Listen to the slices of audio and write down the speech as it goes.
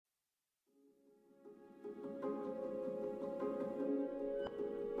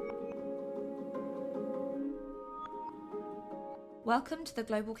Welcome to the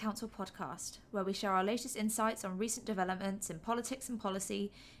Global Council podcast, where we share our latest insights on recent developments in politics and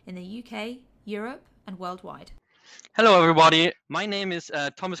policy in the UK, Europe, and worldwide. Hello, everybody. My name is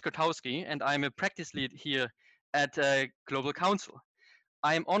Thomas Kotowski, and I'm a practice lead here at Global Council.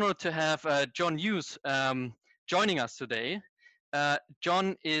 I'm honored to have John Hughes joining us today.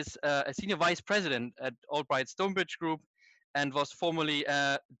 John is a senior vice president at Albright Stonebridge Group and was formerly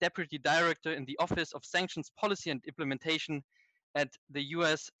deputy director in the Office of Sanctions Policy and Implementation at the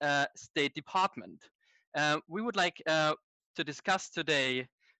US State Department. We would like to discuss today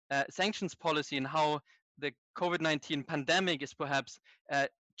sanctions policy and how the COVID-19 pandemic is perhaps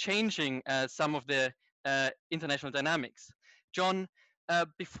changing some of the international dynamics. John,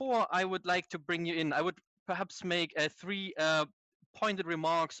 before I would like to bring you in, I would perhaps make three pointed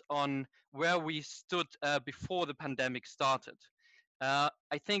remarks on where we stood before the pandemic started. I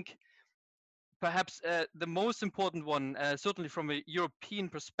think perhaps the most important one, certainly from a European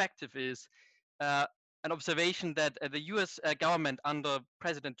perspective, is an observation that the US government under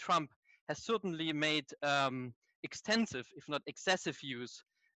President Trump has certainly made extensive, if not excessive, use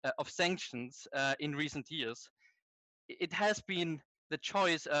of sanctions in recent years. It has been the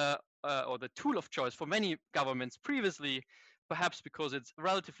choice or the tool of choice for many governments previously, perhaps because it's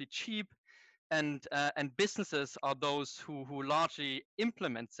relatively cheap and businesses are those who largely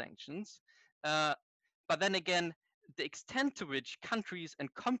implement sanctions. But then again, the extent to which countries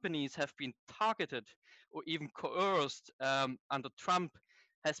and companies have been targeted or even coerced under Trump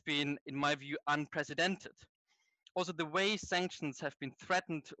has been, in my view, unprecedented. Also, the way sanctions have been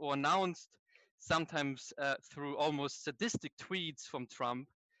threatened or announced, sometimes through almost sadistic tweets from Trump,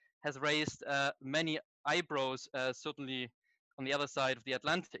 has raised many eyebrows, certainly on the other side of the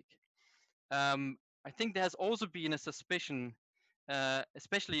Atlantic. I think there has also been a suspicion,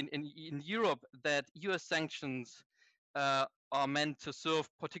 especially in Europe, that US sanctions are meant to serve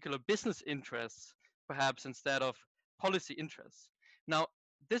particular business interests, perhaps instead of policy interests. Now,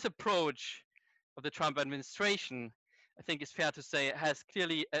 this approach of the Trump administration, I think is fair to say, has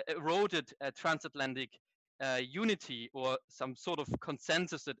clearly eroded transatlantic unity or some sort of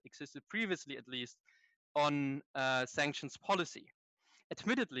consensus that existed previously, at least, on sanctions policy.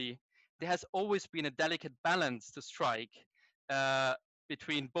 Admittedly, there has always been a delicate balance to strike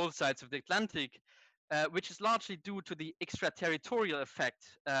between both sides of the Atlantic, which is largely due to the extraterritorial effect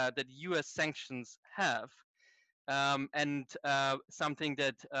that US sanctions have, and something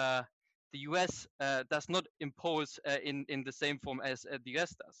that the US does not impose in the same form as the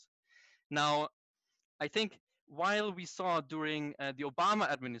US does. Now, I think while we saw during the Obama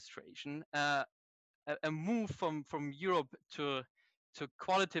administration a move from Europe to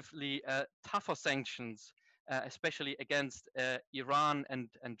qualitatively tougher sanctions, especially against Iran and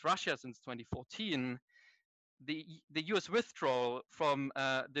Russia since 2014, the US withdrawal from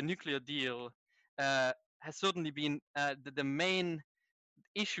the nuclear deal has certainly been the main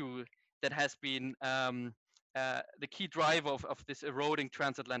issue that has been the key driver of this eroding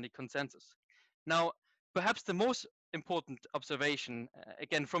transatlantic consensus. Now, perhaps the most important observation,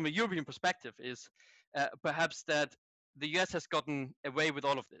 again from a European perspective, is perhaps that the US has gotten away with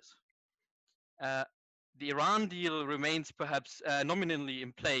all of this. The Iran deal remains perhaps nominally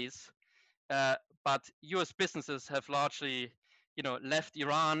in place, but US businesses have largely, left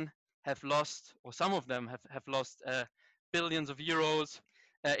Iran, have lost, or some of them have lost billions of euros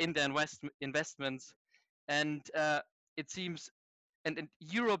in their investments, and it seems, and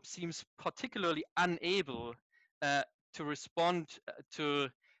Europe seems particularly unable to respond to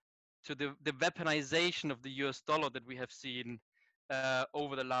the weaponization of the US dollar that we have seen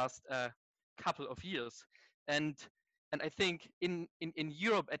over the last couple of years. And I think in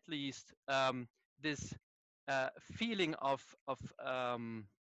Europe, at least, this feeling of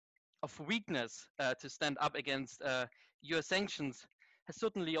weakness to stand up against US sanctions has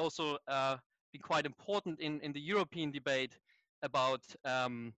certainly also been quite important in the European debate about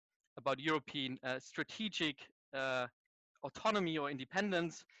European strategic autonomy or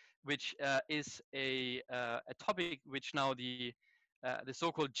independence, which is a topic which now the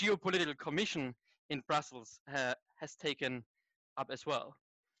so-called Geopolitical Commission in Brussels has taken up as well.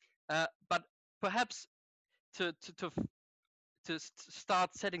 But perhaps to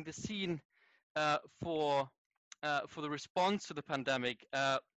start setting the scene for the response to the pandemic,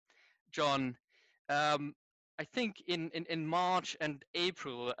 John, I think in March and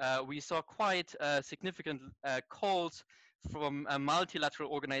April we saw quite significant calls from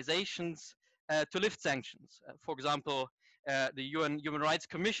multilateral organizations to lift sanctions. For example, the UN Human Rights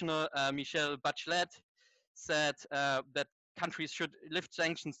Commissioner Michelle Bachelet said that countries should lift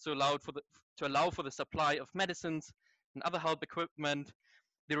sanctions to allow for the supply of medicines and other help equipment.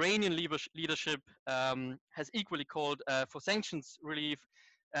 The Iranian leadership has equally called for sanctions relief,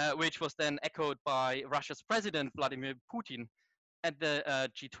 which was then echoed by Russia's president, Vladimir Putin, at the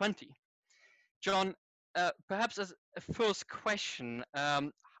G20. John, perhaps as a first question,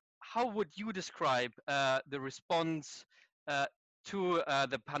 how would you describe the response to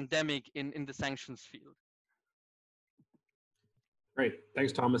the pandemic in the sanctions field? Great.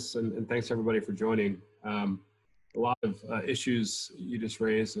 Thanks, Thomas, and thanks everybody for joining. A lot of issues you just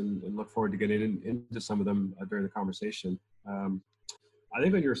raised, and look forward to getting into some of them during the conversation. I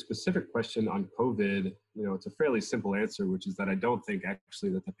think on your specific question on COVID, it's a fairly simple answer, which is that I don't think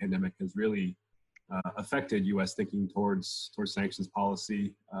actually that the pandemic has really affected U.S. thinking towards sanctions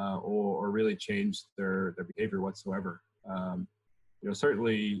policy or really changed their behavior whatsoever.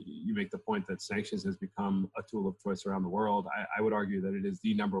 Certainly you make the point that sanctions has become a tool of choice around the world. I would argue that it is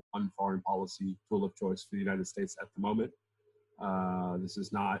the number one foreign policy tool of choice for the United States at the moment. This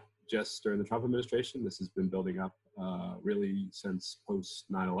is not just during the Trump administration. This has been building up really since post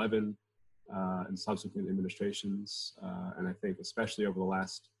 9/11 and subsequent administrations. And I think especially over the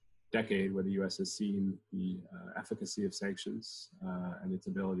last decade, where the U.S. has seen the efficacy of sanctions and its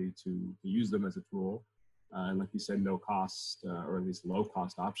ability to use them as a tool. And like you said, no cost or at least low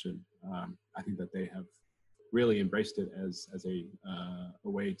cost option. I think that they have really embraced it as a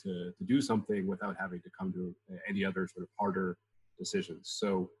way to do something without having to come to any other sort of harder decisions.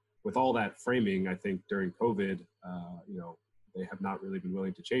 So with all that framing, I think during COVID, they have not really been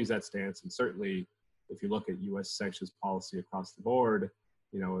willing to change that stance. And certainly if you look at U.S. sanctions policy across the board,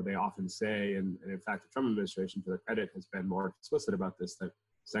 they often say, and in fact, the Trump administration, to their credit, has been more explicit about this, that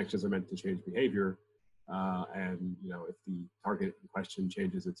sanctions are meant to change behavior. And if the target in question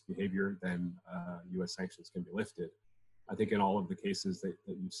changes its behavior, then U.S. sanctions can be lifted. I think in all of the cases that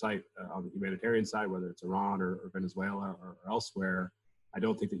you cite on the humanitarian side, whether it's Iran or Venezuela or elsewhere, I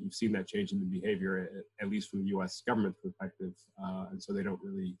don't think that you've seen that change in the behavior, at least from the U.S. government perspective. And so they don't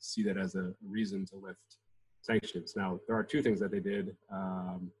really see that as a reason to lift sanctions. Now, there are two things that they did,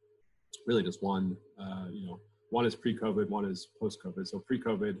 really just one. One is pre-COVID, one is post-COVID. So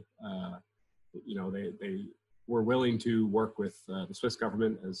pre-COVID, they were willing to work with the Swiss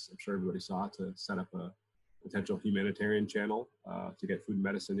government, as I'm sure everybody saw, to set up a potential humanitarian channel to get food and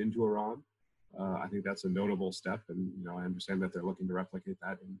medicine into Iran. I think that's a notable step, and I understand that they're looking to replicate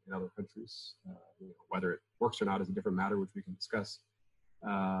that in other countries. Whether it works or not is a different matter, which we can discuss.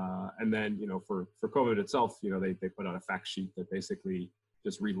 And then, for COVID itself, they put out a fact sheet that basically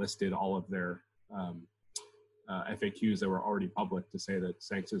just relisted all of their FAQs that were already public to say that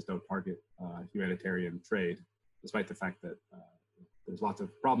sanctions don't target humanitarian trade, despite the fact that there's lots of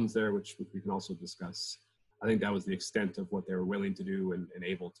problems there, which we can also discuss. I think that was the extent of what they were willing to do and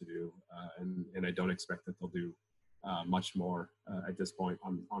able to do, and I don't expect that they'll do much more at this point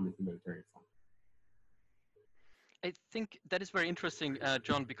on the humanitarian front. I think that is very interesting,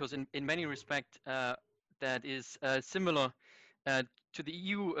 John, because in many respects that is similar to the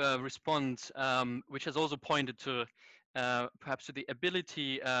EU response, which has also pointed to perhaps to the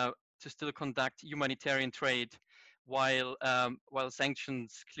ability to still conduct humanitarian trade while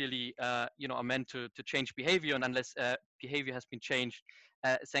sanctions clearly are meant to change behavior, and unless behavior has been changed,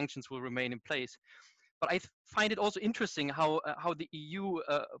 sanctions will remain in place. But I find it also interesting how the EU,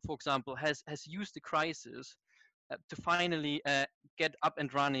 for example, has used the crisis to finally get up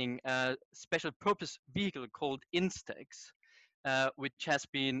and running a special purpose vehicle called INSTEX, which has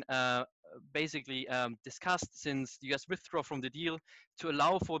been basically discussed since the US withdrew from the deal to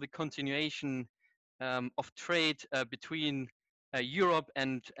allow for the continuation of trade between Europe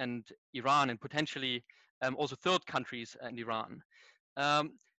and Iran, and potentially also third countries and Iran.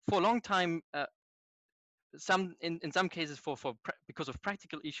 For a long time, in some cases because of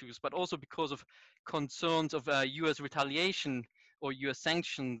practical issues, but also because of concerns of US retaliation or US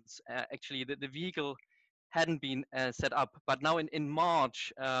sanctions, actually the vehicle hadn't been set up. But now in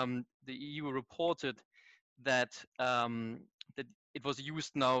March, the EU reported that that it was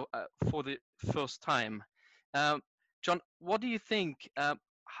used now for the first time. John, what do you think?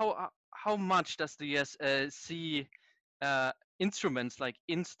 How much does the US see instruments like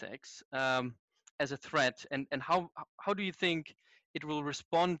INSTEX as a threat, and how do you think it will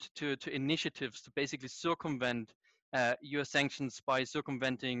respond to initiatives to basically circumvent US sanctions by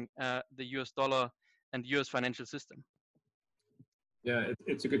circumventing the US dollar and US financial system? Yeah,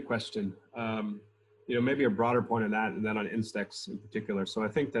 it's a good question. Maybe a broader point on that, and then on INSTEX in particular. So I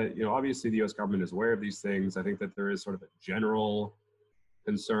think that, obviously the US government is aware of these things. I think that there is sort of a general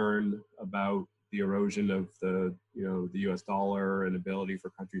concern about the erosion of the US dollar and ability for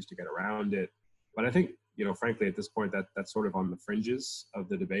countries to get around it. But I think frankly, at this point, that's sort of on the fringes of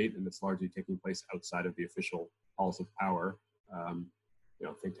the debate, and it's largely taking place outside of the official halls of power,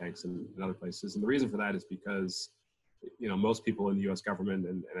 think tanks and other places. And the reason for that is because, most people in the U.S. government,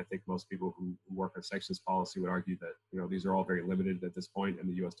 and I think most people who work on sanctions policy would argue that, these are all very limited at this point, and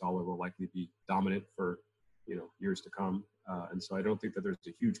the U.S. dollar will likely be dominant for, years to come. And so I don't think that there's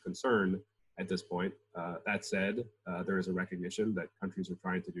a huge concern at this point. That said, there is a recognition that countries are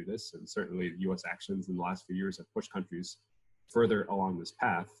trying to do this, and certainly U.S. actions in the last few years have pushed countries further along this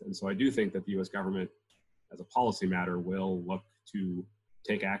path. And so I do think that the U.S. government, as a policy matter, will look to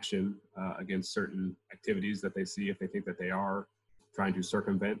take action against certain activities that they see if they think that they are trying to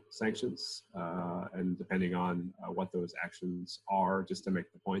circumvent sanctions, and depending on what those actions are, just to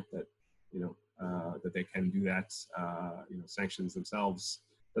make the point that that they can do that. Sanctions themselves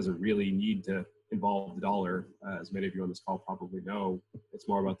doesn't really need to involve the dollar, as many of you on this call probably know. It's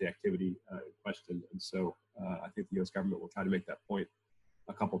more about the activity in question. And so I think the U.S. government will try to make that point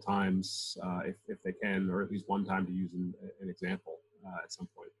a couple times if they can, or at least one time to use an example at some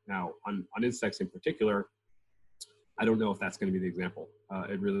point. Now, on Instex in particular, I don't know if that's going to be the example.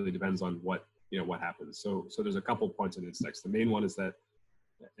 It really depends on what happens. So there's a couple points on Instex. The main one is that,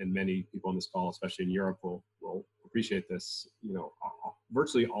 and many people on this call, especially in Europe, will appreciate this.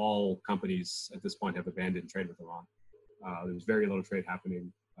 Virtually all companies at this point have abandoned trade with Iran. There's very little trade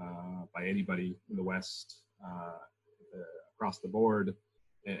happening by anybody in the West across the board,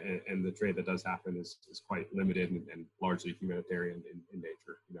 and the trade that does happen is quite limited and largely humanitarian in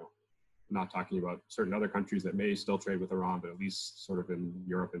nature. I'm not talking about certain other countries that may still trade with Iran, but at least sort of in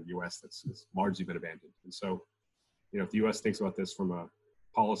Europe and the U.S. that's largely been abandoned. And so, if the U.S. thinks about this from a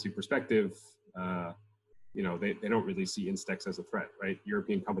policy perspective, they don't really see Instex as a threat, right?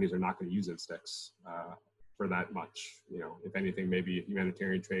 European companies are not going to use Instex for that much. If anything, maybe a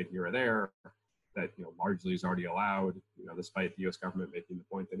humanitarian trade here or there that largely is already allowed. Despite the U.S. government making the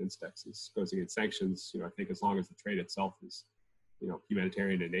point that Instex goes against sanctions, I think as long as the trade itself is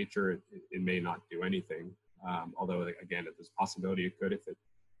humanitarian in nature, it may not do anything. Although again, there's a possibility it could if it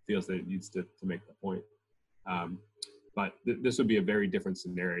feels that it needs to make the point. But this would be a very different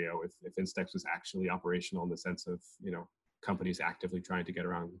scenario if Instex was actually operational in the sense of, companies actively trying to get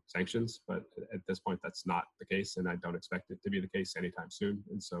around sanctions. But at this point, that's not the case, and I don't expect it to be the case anytime soon.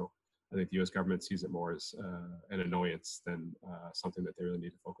 And so I think the U.S. government sees it more as an annoyance than something that they really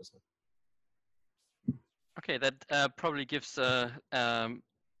need to focus on. Okay, that probably gives some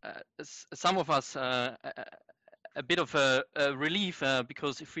of us a bit of a relief,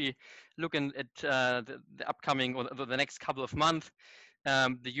 because if we look at the upcoming or the next couple of months,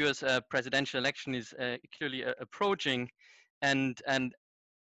 the U.S. Presidential election is clearly approaching, and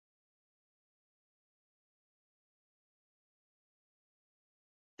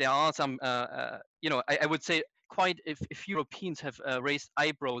there are some, I would say quite if Europeans have raised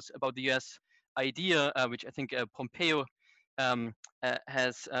eyebrows about the U.S. idea, which I think Pompeo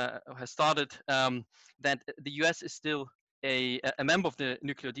has started, that the U.S. is still a member of the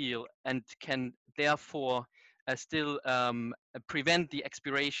nuclear deal and can therefore still prevent the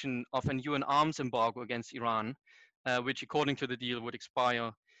expiration of an UN arms embargo against Iran, which according to the deal would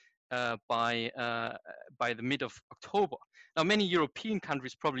expire by the mid of October. Now, many European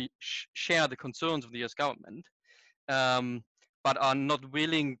countries probably share the concerns of the U.S. government, but are not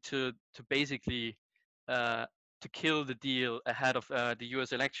willing to basically to kill the deal ahead of the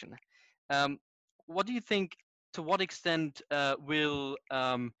U.S. election. What do you think? To what extent will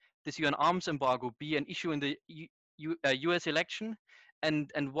this UN arms embargo be an issue in the U.S. election,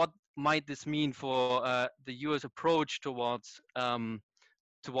 and what might this mean for the U.S. approach towards the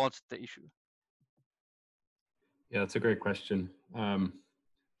issue? Yeah, that's a great question. I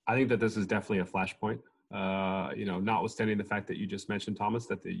think that this is definitely a flashpoint. Notwithstanding the fact that you just mentioned, Thomas,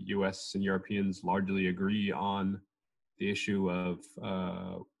 that the U.S. and Europeans largely agree on the issue of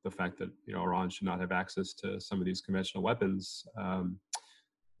the fact that Iran should not have access to some of these conventional weapons.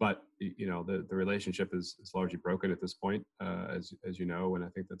 But the relationship is largely broken at this point, as you know, and I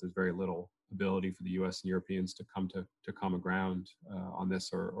think that there's very little ability for the U.S. and Europeans to come to common ground on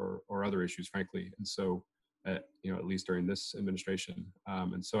this or other issues, frankly. And so, at least during this administration,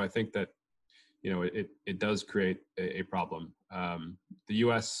 and so I think that it does create a problem. The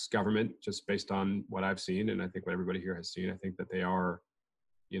U.S. government, just based on what I've seen, and I think what everybody here has seen, I think that they are,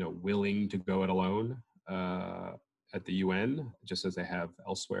 willing to go it alone at the UN, just as they have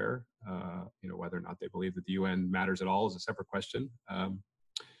elsewhere. Whether or not they believe that the UN matters at all is a separate question.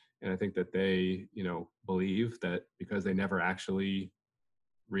 And I think that they, believe that because they never actually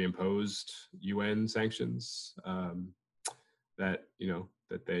reimposed UN sanctions, that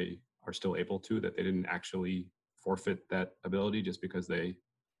they are still able to, that they didn't actually forfeit that ability just because they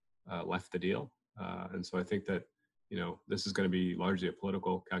left the deal. And so I think that, this is going to be largely a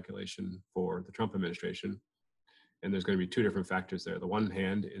political calculation for the Trump administration. And there's going to be two different factors there. The one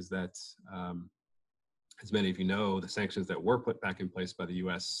hand is that, as many of you know, the sanctions that were put back in place by the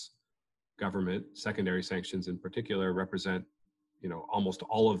US government, secondary sanctions in particular, represent, almost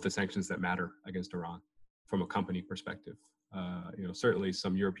all of the sanctions that matter against Iran from a company perspective. Certainly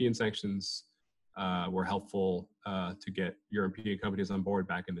some European sanctions were helpful to get European companies on board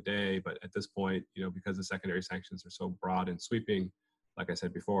back in the day. But at this point, because the secondary sanctions are so broad and sweeping, like I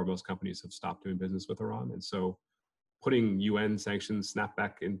said before, most companies have stopped doing business with Iran. And so putting UN sanctions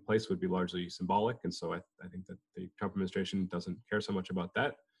snapback in place would be largely symbolic. And so I think that the Trump administration doesn't care so much about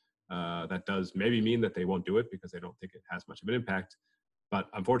that. That does maybe mean that they won't do it because they don't think it has much of an impact. But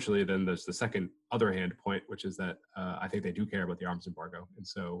unfortunately, then there's the second other hand point, which is that I think they do care about the arms embargo. And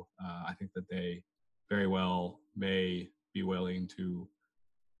so I think that they very well may be willing to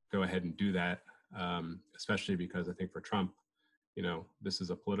go ahead and do that, especially because I think for Trump, this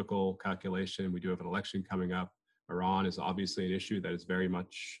is a political calculation. We do have an election coming up. Iran is obviously an issue that is very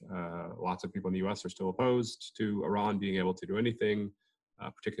much, lots of people in the US are still opposed to Iran being able to do anything,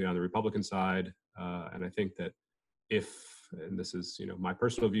 particularly on the Republican side. And I think that and this is my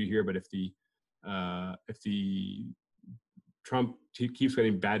personal view here, but if the Trump keeps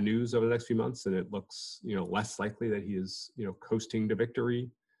getting bad news over the next few months, and it looks less likely that he is coasting to victory,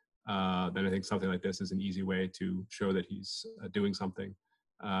 then I think something like this is an easy way to show that he's doing something.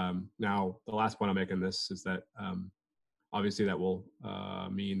 Now, the last point I'll make on this is that obviously that will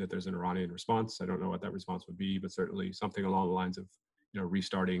mean that there's an Iranian response. I don't know what that response would be, but certainly something along the lines of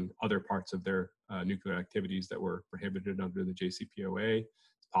restarting other parts of their nuclear activities that were prohibited under the JCPOA.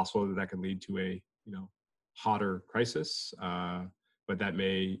 It's possible that could lead to a hotter crisis, but that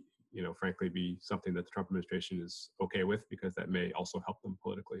may frankly be something that the Trump administration is okay with, because that may also help them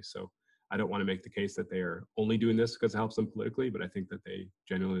politically. So I don't want to make the case that they are only doing this because it helps them politically, but I think that they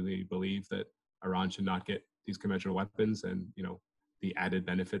genuinely believe that Iran should not get these conventional weapons, and the added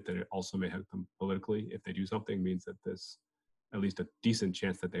benefit that it also may help them politically if they do something means that there's at least a decent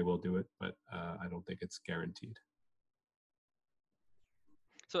chance that they will do it, but I don't think it's guaranteed.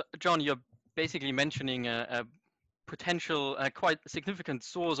 So, John, you're basically mentioning a potential quite significant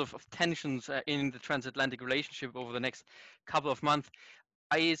source of tensions in the transatlantic relationship over the next couple of months.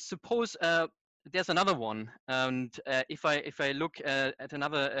 I suppose there's another one, and if I look at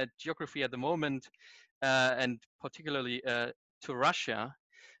another geography at the moment, and particularly to Russia,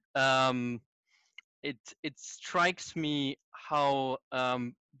 it strikes me how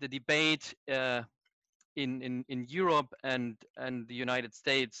the debate in Europe and the United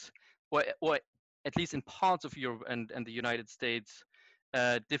States, or at least in parts of Europe and the United States,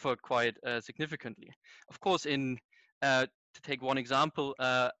 differed quite significantly. Of course, to take one example,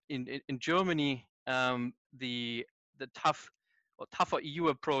 in Germany, the tougher EU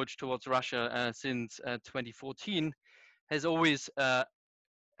approach towards Russia since 2014 has always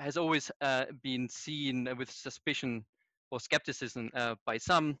been seen with suspicion or skepticism by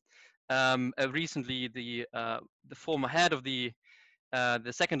some. Recently, the former head of the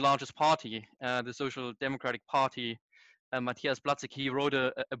second largest party, the Social Democratic Party, Matthias Platzek, he wrote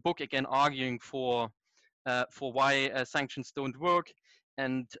a book again arguing for why sanctions don't work,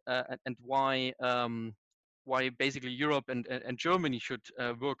 and why basically Europe and Germany should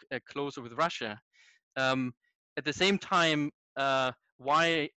work closer with Russia. At the same time,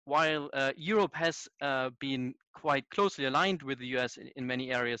 while Europe has been quite closely aligned with the US in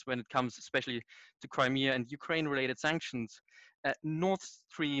many areas when it comes especially to Crimea and Ukraine-related sanctions, Nord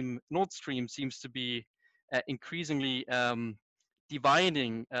Stream seems to be increasingly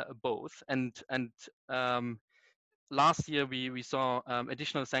dividing both. And last year we saw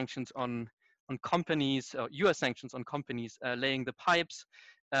additional sanctions on companies, US sanctions on companies laying the pipes.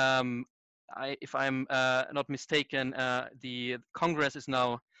 If I'm not mistaken, the Congress is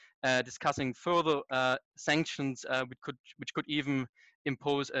now discussing further sanctions, which could even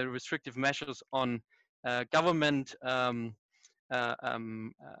impose restrictive measures on government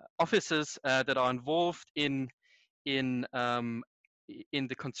offices that are involved in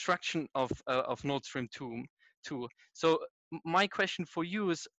the construction of Nord Stream 2. So my question for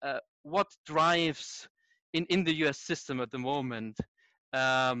you is, what drives in the US system at the moment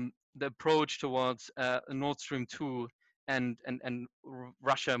the approach towards Nord Stream 2 and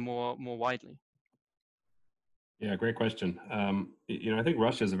Russia more widely? Yeah, great question. I think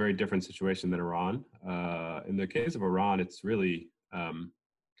Russia is a very different situation than Iran. In the case of Iran, it's really,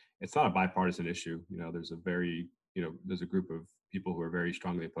 it's not a bipartisan issue. There's a group of people who are very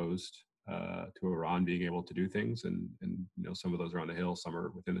strongly opposed to Iran being able to do things, and some of those are on the Hill, some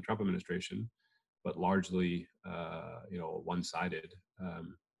are within the Trump administration, but largely one-sided.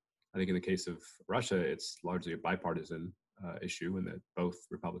 I think in the case of Russia, it's largely a bipartisan issue, and that both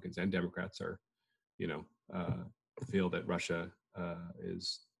Republicans and Democrats are feel that Russia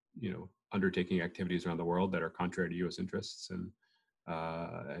is undertaking activities around the world that are contrary to U.S. interests, and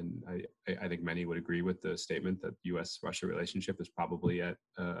I think many would agree with the statement that U.S.-Russia relationship is probably at,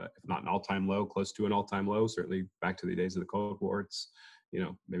 if not an all-time low, close to an all-time low. Certainly back to the days of the Cold War, it's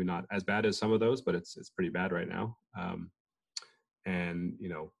maybe not as bad as some of those, but it's pretty bad right now. And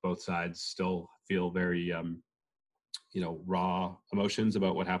both sides still feel very raw emotions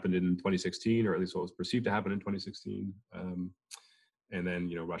about what happened in 2016, or at least what was perceived to happen in 2016. And then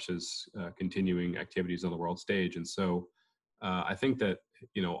Russia's continuing activities on the world stage, and so. I think that,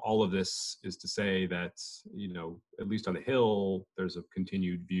 all of this is to say that, at least on the Hill, there's a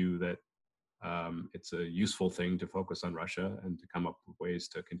continued view that it's a useful thing to focus on Russia and to come up with ways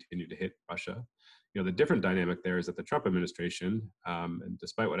to continue to hit Russia. The different dynamic there is that the Trump administration, and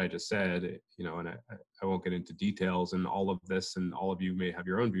despite what I just said, and I won't get into details in all of this, and all of you may have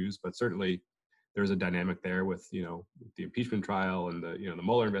your own views, but certainly there's a dynamic there with, the impeachment trial and the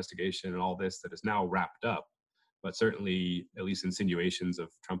Mueller investigation and all this that is now wrapped up. But certainly, at least insinuations of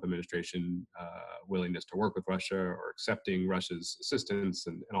Trump administration willingness to work with Russia or accepting Russia's assistance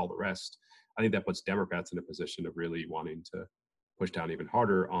and all the rest, I think that puts Democrats in a position of really wanting to push down even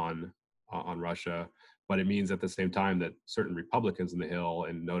harder on Russia. But it means at the same time that certain Republicans in the Hill,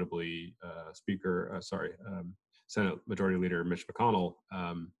 and notably Senate Majority Leader Mitch McConnell,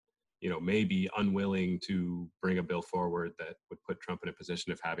 may be unwilling to bring a bill forward that would put Trump in a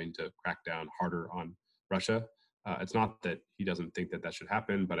position of having to crack down harder on Russia. It's not that he doesn't think that should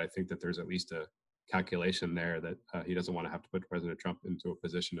happen, but I think that there's at least a calculation there that he doesn't want to have to put President Trump into a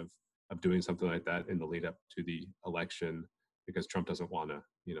position of doing something like that in the lead up to the election, because Trump doesn't want to,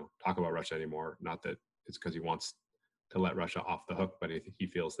 talk about Russia anymore. Not that it's because he wants to let Russia off the hook, but he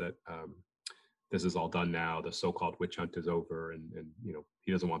feels that this is all done now. The so-called witch hunt is over, and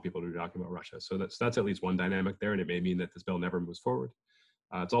he doesn't want people to be talking about Russia. So that's at least one dynamic there, and it may mean that this bill never moves forward.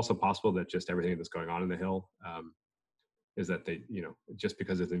 It's also possible that just everything that's going on in the Hill is that they, just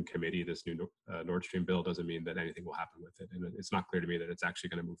because it's in committee, this new Nord Stream bill doesn't mean that anything will happen with it. And it's not clear to me that it's actually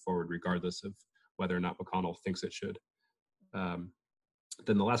going to move forward, regardless of whether or not McConnell thinks it should.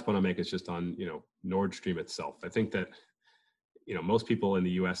 Then the last point I'll make is just on, Nord Stream itself. I think that, most people in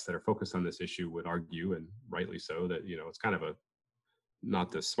the U.S. that are focused on this issue would argue, and rightly so, that, it's kind of not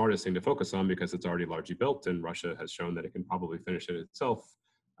the smartest thing to focus on because it's already largely built, and Russia has shown that it can probably finish it itself.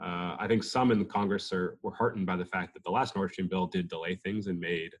 I think some in Congress were heartened by the fact that the last Nord Stream bill did delay things and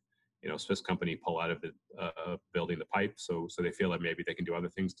made, a Swiss company pull out of the building the pipe. So they feel like maybe they can do other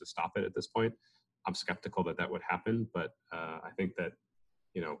things to stop it at this point. I'm skeptical that would happen, but I think that,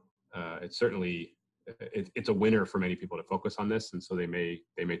 it's certainly it's a winner for many people to focus on this, and so they may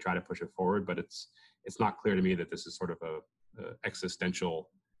try to push it forward. But it's not clear to me that this is sort of a existential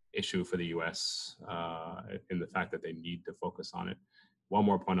issue for the U.S. In the fact that they need to focus on it. One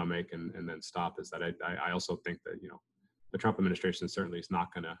more point I'll make and then stop is that I also think that the Trump administration certainly is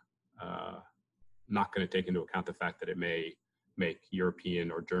not going to take into account the fact that it may make European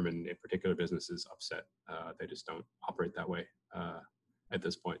or German in particular businesses upset. They just don't operate that way at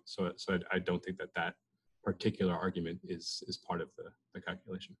this point. So I don't think that particular argument is part of the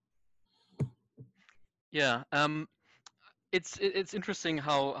calculation. Yeah. It's interesting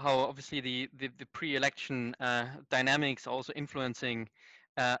how obviously the pre-election dynamics are also influencing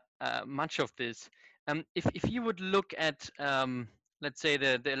much of this. If you would look at let's say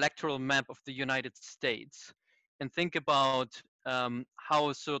the electoral map of the United States and think about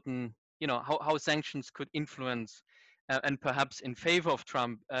how certain how sanctions could influence and perhaps in favor of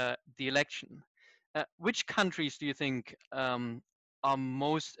Trump the election, which countries do you think are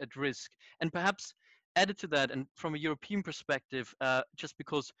most at risk? And perhaps added to that, and from a European perspective, just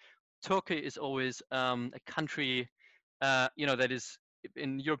because Turkey is always a country, that is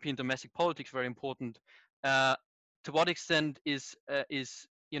in European domestic politics very important. To what extent is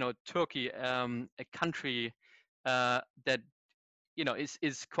Turkey a country that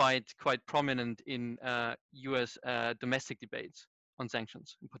is quite prominent in U.S. domestic debates on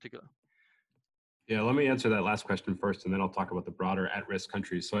sanctions in particular? Yeah, let me answer that last question first, and then I'll talk about the broader at-risk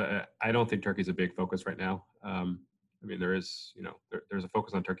countries. So I don't think Turkey's a big focus right now. I mean, there is, there's a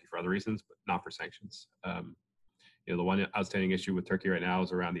focus on Turkey for other reasons, but not for sanctions. The one outstanding issue with Turkey right now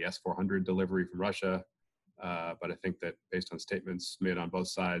is around the S-400 delivery from Russia. But I think that based on statements made on both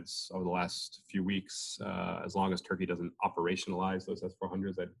sides over the last few weeks, as long as Turkey doesn't operationalize those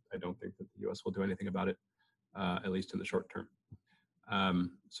S-400s, I don't think that the U.S. will do anything about it, at least in the short term.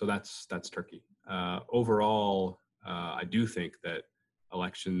 So that's Turkey. Overall, I do think that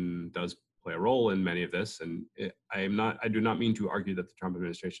election does play a role in many of this, and I do not mean to argue that the Trump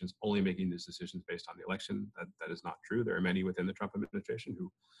administration is only making these decisions based on the election. That is not true. There are many within the Trump administration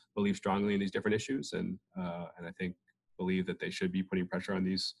who believe strongly in these different issues, and I think believe that they should be putting pressure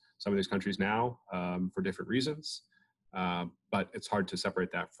on some of these countries now for different reasons. But it's hard to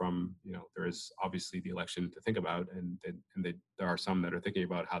separate that from, there is obviously the election to think about, and there are some that are thinking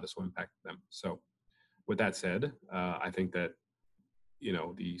about how this will impact them. So with that said, I think that,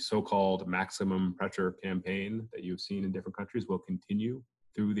 the so-called maximum pressure campaign that you've seen in different countries will continue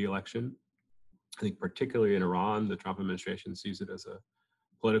through the election. I think particularly in Iran, the Trump administration sees it as a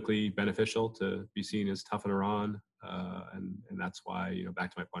politically beneficial to be seen as tough in Iran. And that's why, back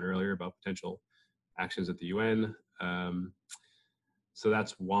to my point earlier about potential actions at the UN. So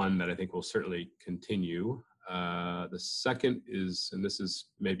that's one that I think will certainly continue. The second is, and this is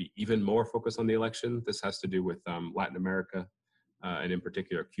maybe even more focused on the election, this has to do with Latin America, and in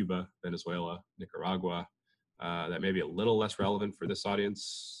particular Cuba, Venezuela, Nicaragua. That may be a little less relevant for this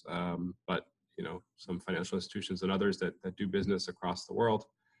audience, but some financial institutions and others that do business across the world.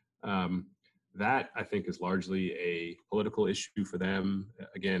 That I think is largely a political issue for them.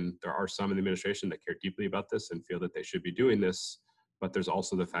 Again, there are some in the administration that care deeply about this and feel that they should be doing this, but there's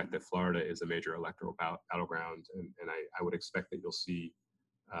also the fact that Florida is a major electoral battleground, and I would expect that you'll see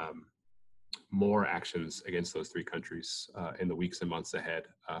more actions against those three countries in the weeks and months ahead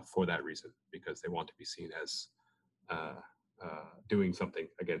for that reason, because they want to be seen as doing something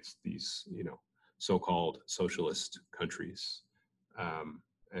against these, so-called socialist countries.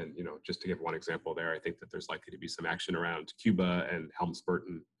 And just to give one example there, I think that there's likely to be some action around Cuba and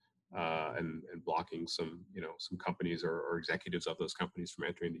Helms-Burton, and blocking some companies or executives of those companies from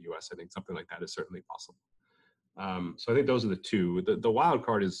entering the U.S. I think something like that is certainly possible. So I think those are the two. The wild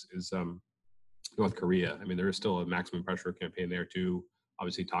card is North Korea. I mean, there is still a maximum pressure campaign there too.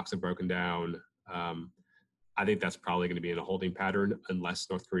 Obviously, talks have broken down. I think that's probably going to be in a holding pattern unless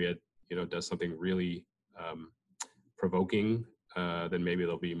North Korea, does something really provoking. Then maybe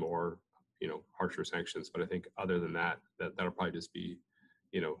there'll be more, harsher sanctions. But I think other than that'll probably just be,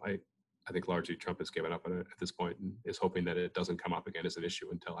 I think largely Trump has given up on it at this point and is hoping that it doesn't come up again as an issue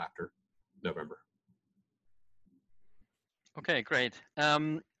until after November. Okay, great.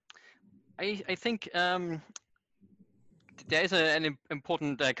 I think there is an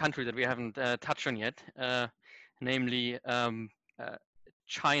important country that we haven't touched on yet, namely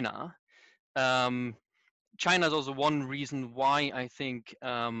China. China is also one reason why I think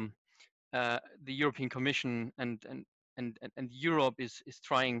the European Commission and Europe is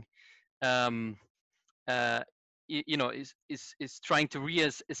trying, is trying to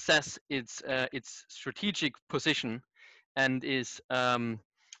reassess its strategic position, and is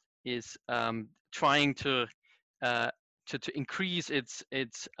trying to increase its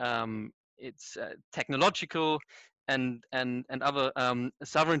technological and other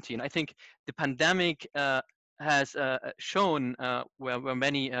sovereignty. And I think the pandemic has shown where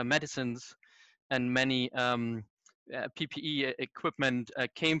many medicines and many PPE equipment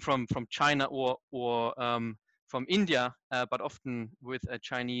came from China or from India, but often with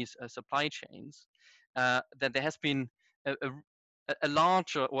Chinese supply chains, that there has been a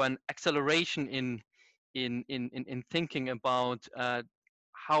larger or an acceleration in thinking about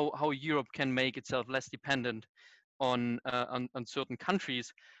how Europe can make itself less dependent on certain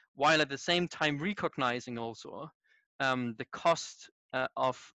countries, while at the same time recognizing also the cost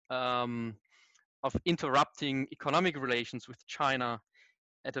of interrupting economic relations with China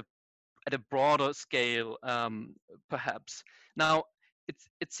at a broader scale, perhaps. Now,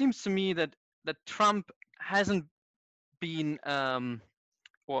 it seems to me that Trump hasn't been,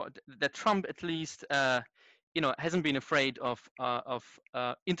 or that Trump at least, hasn't been afraid of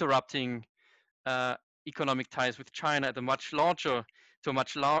interrupting economic ties with China at a much larger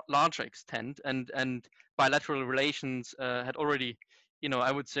extent, and bilateral relations had already,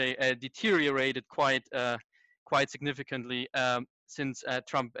 I would say, deteriorated quite significantly since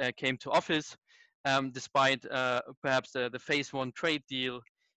Trump came to office, despite perhaps the phase one trade deal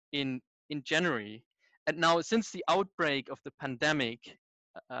in January. And now, since the outbreak of the pandemic,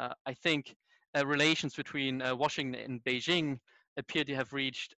 I think relations between Washington and Beijing appear to have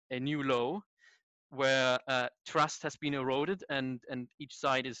reached a new low, where trust has been eroded, and each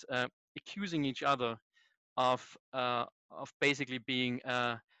side is accusing each other of basically being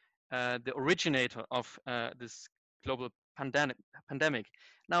the originator of this global pandemic.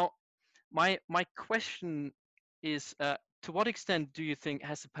 Now, my question is, to what extent do you think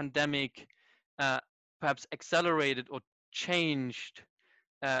has the pandemic perhaps accelerated or changed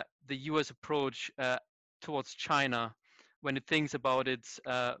the U.S. approach towards China when it thinks about its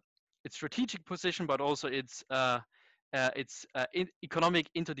strategic position, but also its economic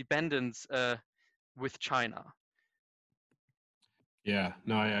interdependence with China? Yeah,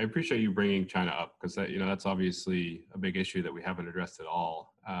 no, I appreciate you bringing China up because that, that's obviously a big issue that we haven't addressed at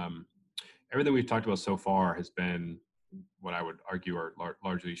all. Everything we've talked about so far has been what I would argue are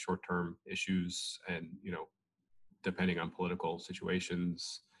largely short-term issues, and depending on political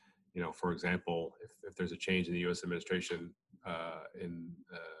situations. For example, if there's a change in the U.S. administration in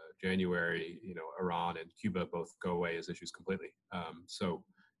January, Iran and Cuba both go away as issues completely. So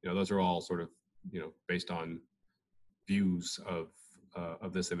those are all sort of based on views of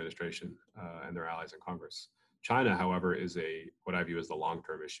this administration and their allies in Congress. China, however, is what I view as the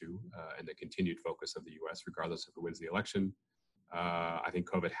long-term issue and the continued focus of the U.S., regardless of who wins the election. I think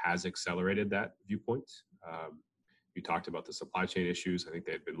COVID has accelerated that viewpoint. You talked about the supply chain issues. I think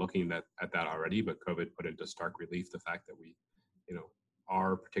they had been looking at that already, but COVID put into stark relief the fact that we,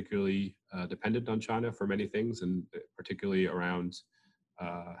 are particularly dependent on China for many things, and particularly around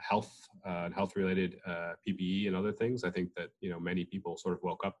health and health-related PPE and other things. I think that many people sort of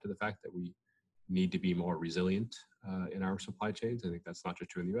woke up to the fact that we need to be more resilient in our supply chains. I think that's not just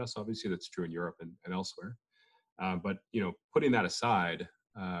true in the U.S. Obviously, that's true in Europe and elsewhere. But putting that aside,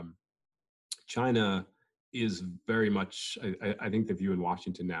 China is very much. I think the view in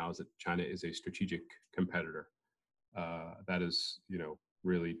Washington now is that China is a strategic competitor. That is,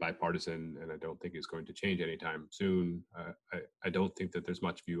 really bipartisan, and I don't think is going to change anytime soon. I don't think that there's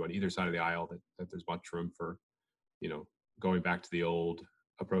much view on either side of the aisle that there's much room for, going back to the old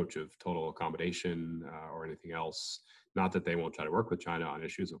approach of total accommodation or anything else. Not that they won't try to work with China on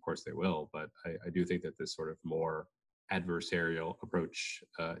issues, of course they will, but I do think that this sort of more adversarial approach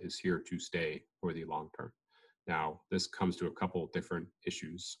is here to stay for the long term. Now, this comes to a couple different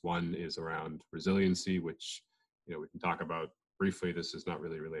issues. One is around resiliency, which we can talk about briefly. This is not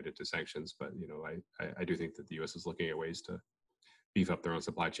really related to sanctions, but I do think that the U.S. is looking at ways to beef up their own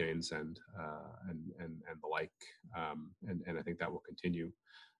supply chains and the like, and I think that will continue.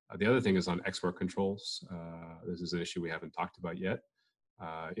 The other thing is on export controls. This is an issue we haven't talked about yet.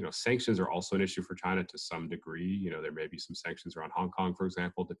 Sanctions are also an issue for China to some degree. There may be some sanctions around Hong Kong, for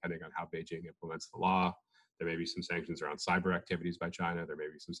example, depending on how Beijing implements the law. There may be some sanctions around cyber activities by China. There may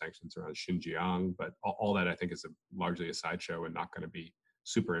be some sanctions around Xinjiang, but all that I think is largely a sideshow and not going to be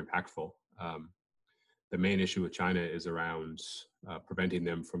super impactful. The main issue with China is around preventing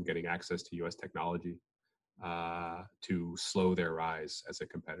them from getting access to U.S. technology to slow their rise as a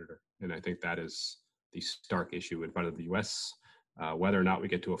competitor. And I think that is the stark issue in front of the U.S. Whether or not we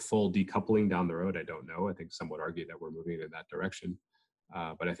get to a full decoupling down the road, I don't know. I think some would argue that we're moving in that direction.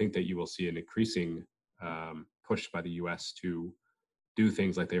 But I think that you will see an increasing push by the U.S. to do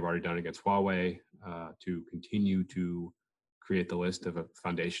things like they've already done against Huawei, to continue to create the list of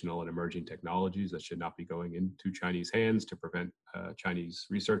foundational and emerging technologies that should not be going into Chinese hands, to prevent Chinese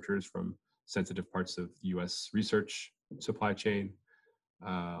researchers from sensitive parts of U.S. research supply chain.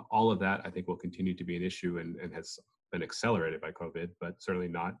 All of that, I think, will continue to be an issue and has been accelerated by COVID, but certainly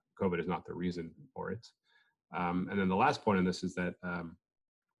not, COVID is not the reason for it. And then the last point on this is that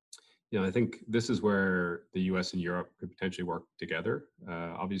I think this is where the U.S. and Europe could potentially work together.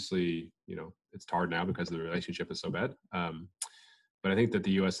 Obviously, it's hard now because the relationship is so bad. But I think that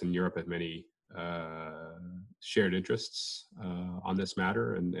the U.S. and Europe have many shared interests on this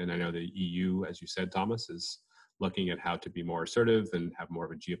matter. And I know the EU, as you said, Thomas, is looking at how to be more assertive and have more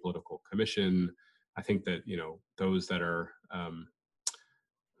of a geopolitical commission. I think that, those that are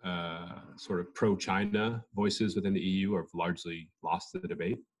sort of pro-China voices within the EU have largely lost the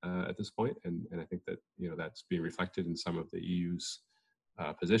debate at this point, and I think that that's being reflected in some of the EU's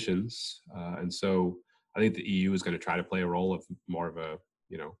positions, and so I think the EU is going to try to play a role of more of a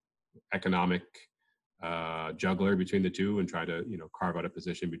economic juggler between the two, and try to carve out a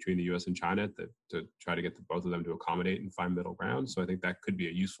position between the U.S. and China to try to get both of them to accommodate and find middle ground. So I think that could be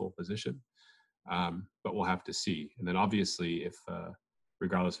a useful position, but we'll have to see. And then obviously, if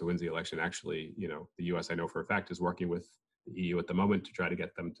regardless of who wins the election, actually, the U.S., I know for a fact, is working with the EU at the moment to try to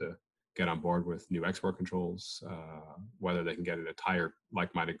get them to get on board with new export controls, whether they can get an entire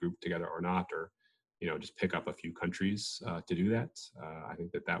like-minded group together or not, or, just pick up a few countries to do that. I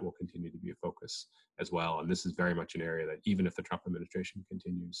think that will continue to be a focus as well. And this is very much an area that even if the Trump administration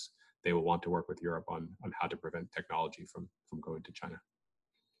continues, they will want to work with Europe on how to prevent technology from going to China.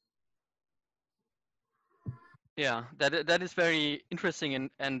 Yeah, that is very interesting,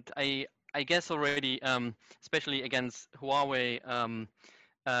 and I guess already, especially against Huawei,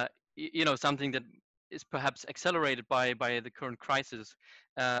 something that is perhaps accelerated by the current crisis,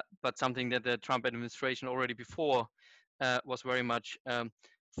 but something that the Trump administration already before was very much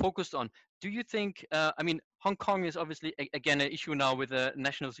focused on. Do you think? I mean, Hong Kong is obviously again an issue now with the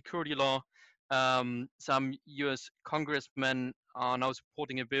national security law. Some U.S. congressmen are now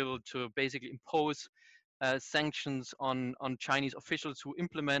supporting a bill to basically impose sanctions on Chinese officials who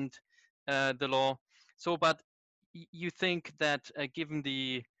implement the law. So, but you think that given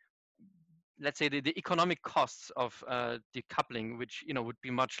the, let's say, the economic costs of decoupling, which would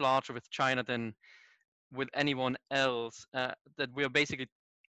be much larger with China than with anyone else, that we are basically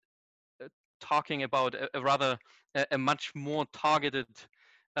uh, talking about a rather a much more targeted,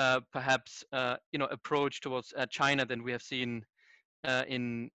 perhaps approach towards China than we have seen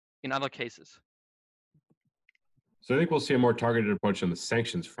in other cases. So I think we'll see a more targeted approach on the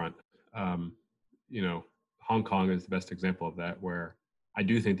sanctions front. Um, you know, Hong Kong is the best example of that, where I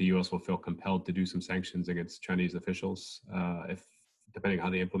do think the U.S. will feel compelled to do some sanctions against Chinese officials if, depending on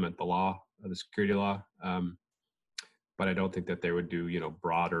how they implement the law, the security law. But I don't think that they would do,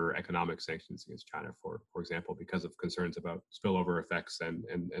 broader economic sanctions against China, for example, because of concerns about spillover effects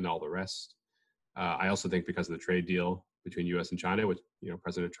and all the rest. I also think because of the trade deal between U.S. and China, which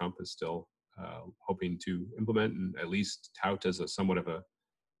President Trump is still hoping to implement and at least tout as a somewhat of a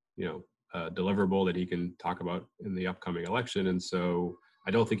deliverable that he can talk about in the upcoming election. And so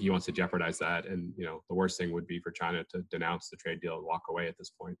I don't think he wants to jeopardize that. And the worst thing would be for China to denounce the trade deal and walk away at this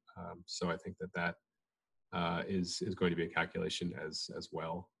point. So I think that is going to be a calculation as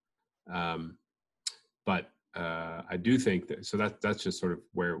well. But I do think that, so that's just sort of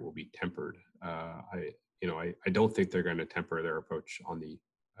where it will be tempered. I don't think they're going to temper their approach on the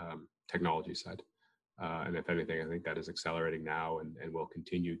technology side. And if anything, I think that is accelerating now and will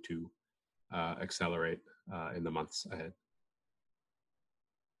continue to accelerate in the months ahead.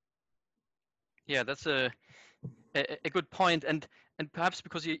 Yeah, that's a good point, and perhaps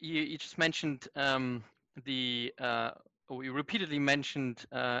because you just mentioned we repeatedly mentioned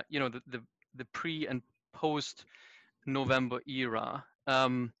the pre and post November era.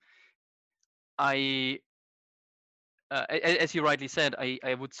 As you rightly said,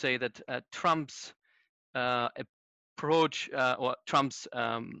 I would say that Trump's approach or Trump's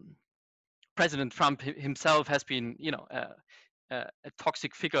President Trump himself has been a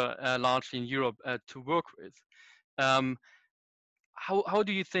toxic figure largely in Europe to work with. How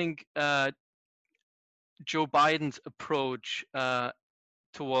do you think Joe Biden's approach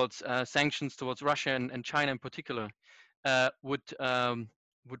towards sanctions towards Russia and China in particular would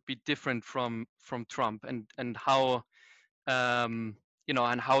be different from Trump, and how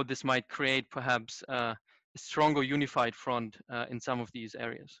and how this might create perhaps a stronger unified front in some of these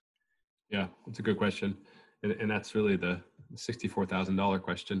areas? Yeah, that's a good question, and that's really the $64,000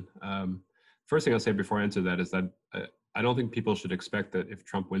 question. First thing I'll say before I answer that is that I don't think people should expect that if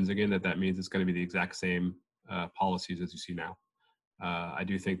Trump wins again, that means it's going to be the exact same policies as you see now. I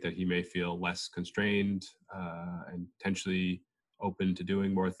do think that he may feel less constrained and potentially open to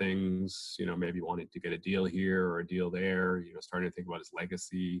doing more things, maybe wanting to get a deal here or a deal there, starting to think about his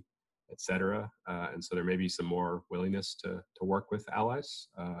legacy, et cetera. And so there may be some more willingness to work with allies.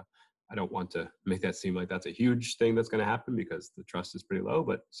 I don't want to make that seem like that's a huge thing that's going to happen because the trust is pretty low,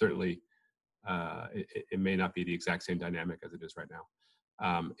 but certainly it may not be the exact same dynamic as it is right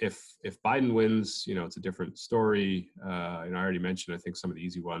now. If Biden wins, it's a different story. I already mentioned, I think some of the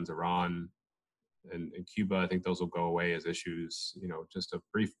easy ones, Iran and Cuba, I think those will go away as issues. Just a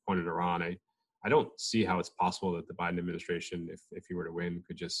brief point on Iran. I don't see how it's possible that the Biden administration, if he were to win,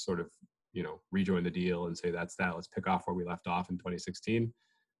 could just sort of, rejoin the deal and say, that's that. Let's pick off where we left off in 2016.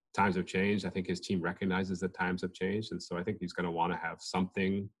 Times have changed. I think his team recognizes that times have changed. And so I think he's going to want to have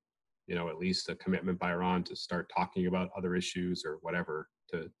something, at least a commitment by Iran to start talking about other issues or whatever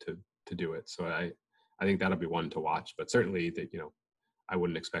to do it. So I think that'll be one to watch, but certainly that, I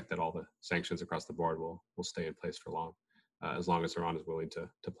wouldn't expect that all the sanctions across the board will stay in place for long, as long as Iran is willing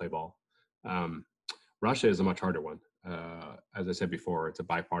to play ball. Russia is a much harder one. As I said before, it's a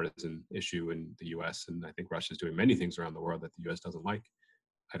bipartisan issue in the US, and I think Russia is doing many things around the world that the US doesn't like.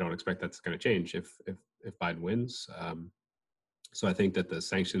 I don't expect that's going to change if Biden wins. So I think that the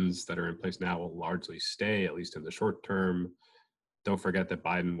sanctions that are in place now will largely stay, at least in the short term. Don't forget that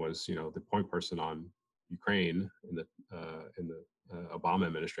Biden was, the point person on Ukraine in the Obama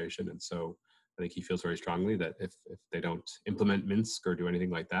administration, and so I think he feels very strongly that if they don't implement Minsk or do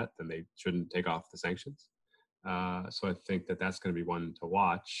anything like that, then they shouldn't take off the sanctions. So I think that that's going to be one to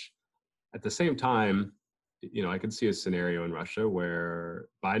watch. At the same time, I could see a scenario in Russia where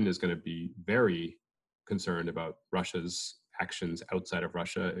Biden is going to be very concerned about Russia's actions outside of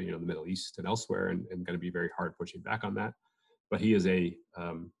Russia, the Middle East and elsewhere, and going to be very hard pushing back on that. But he is a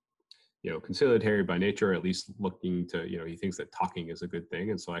conciliatory by nature, at least looking to, he thinks that talking is a good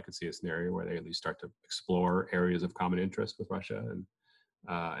thing. And so I could see a scenario where they at least start to explore areas of common interest with Russia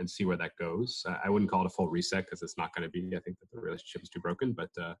and see where that goes. I wouldn't call it a full reset because it's not going to be. I think that the relationship is too broken, but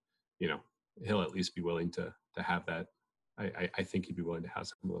he'll at least be willing to have that. I think he'd be willing to have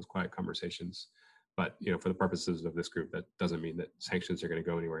some of those quiet conversations. But for the purposes of this group, that doesn't mean that sanctions are going to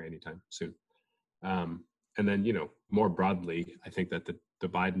go anywhere anytime soon. And then more broadly, I think that the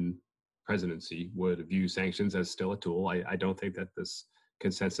Biden presidency would view sanctions as still a tool. I don't think that this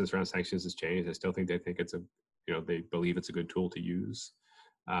consensus around sanctions has changed. I still think they think it's they believe it's a good tool to use.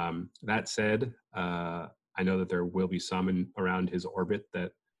 That said, I know that there will be some around his orbit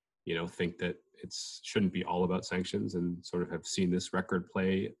that, think that it shouldn't be all about sanctions and sort of have seen this record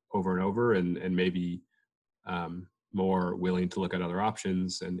play over and over and maybe more willing to look at other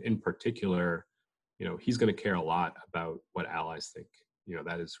options. And in particular, he's going to care a lot about what allies think.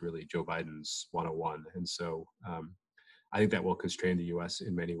 That is really Joe Biden's 101. And so I think that will constrain the U.S.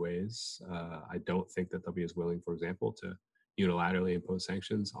 in many ways. I don't think that they'll be as willing, for example, to unilaterally impose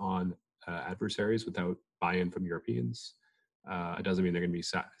sanctions on adversaries without buy-in from Europeans. It doesn't mean they're going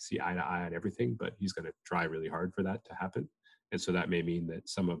to see eye to eye on everything, but he's going to try really hard for that to happen. And so that may mean that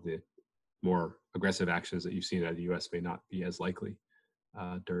some of the more aggressive actions that you've seen out of the U.S. may not be as likely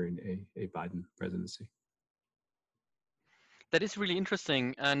during a Biden presidency. That is really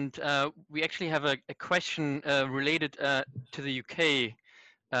interesting, and we actually have a question related to the UK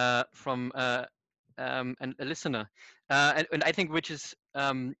from a listener, and I think which is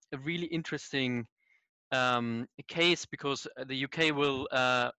a really interesting case, because the UK will,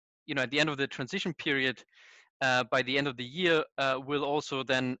 at the end of the transition period, by the end of the year, will also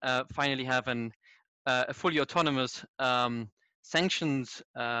then finally have a fully autonomous sanctions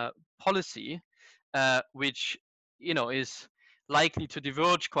policy, which is likely to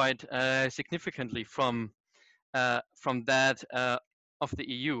diverge quite significantly from that of the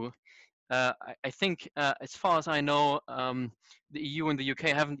EU. I think, as far as I know, the EU and the UK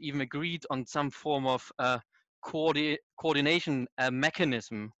haven't even agreed on some form of coordination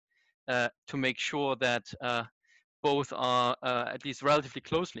mechanism to make sure that both are at least relatively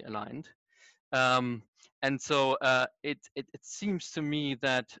closely aligned. And so it seems to me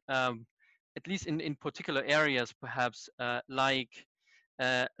that at least in particular areas, perhaps like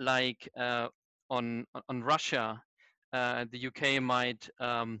on Russia, the UK might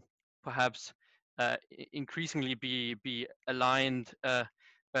perhaps increasingly be aligned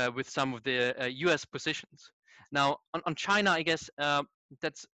with some of the US positions. Now on China, I guess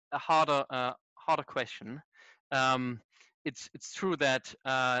that's a harder question. It's true that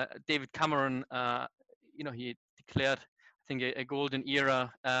David Cameron, he declared, I think, a golden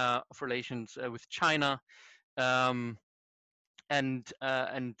era of relations with China, and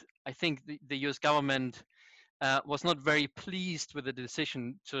I think the U.S. government was not very pleased with the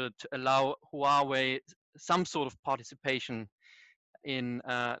decision to allow Huawei some sort of participation in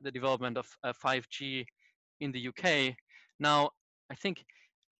the development of 5G in the UK. Now, I think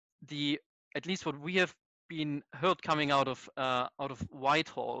at least what we have been heard coming out of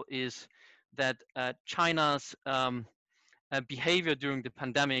Whitehall is that China's behavior during the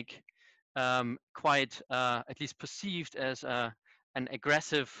pandemic, quite at least perceived as an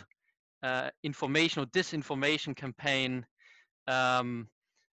aggressive information or disinformation campaign, and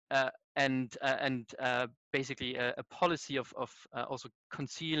basically a policy of also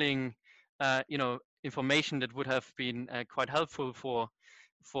concealing information that would have been quite helpful for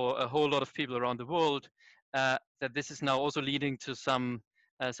a whole lot of people around the world, that this is now also leading to some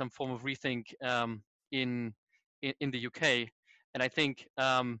form of rethink in the UK. And I think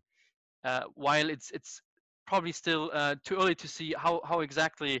while it's probably still too early to see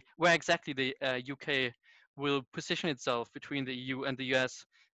where exactly the UK will position itself between the EU and the US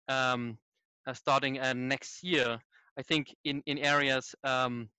starting next year, I think in areas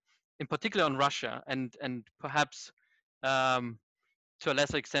in particular on Russia and perhaps to a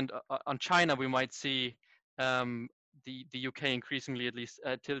lesser extent on China, we might see the UK increasingly at least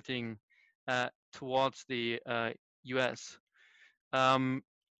tilting towards the US.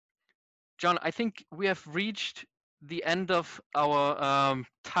 John, I think we have reached the end of our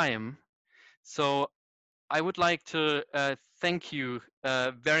time. So I would like to thank you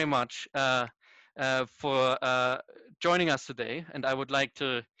very much for joining us today. And I would like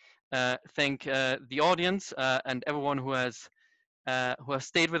to thank the audience and everyone who has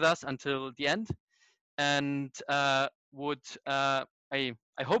stayed with us until the end. and I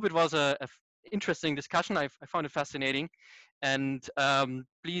hope it was a interesting discussion. I found it fascinating, and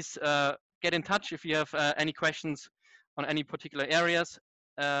please get in touch if you have any questions on any particular areas.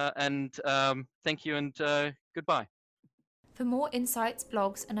 And thank you, and goodbye. For more insights,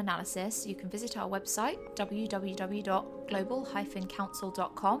 blogs, and analysis, you can visit our website,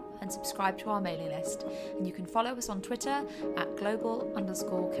 www.global-council.com, and subscribe to our mailing list. And you can follow us on Twitter at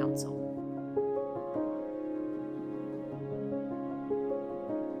global_council.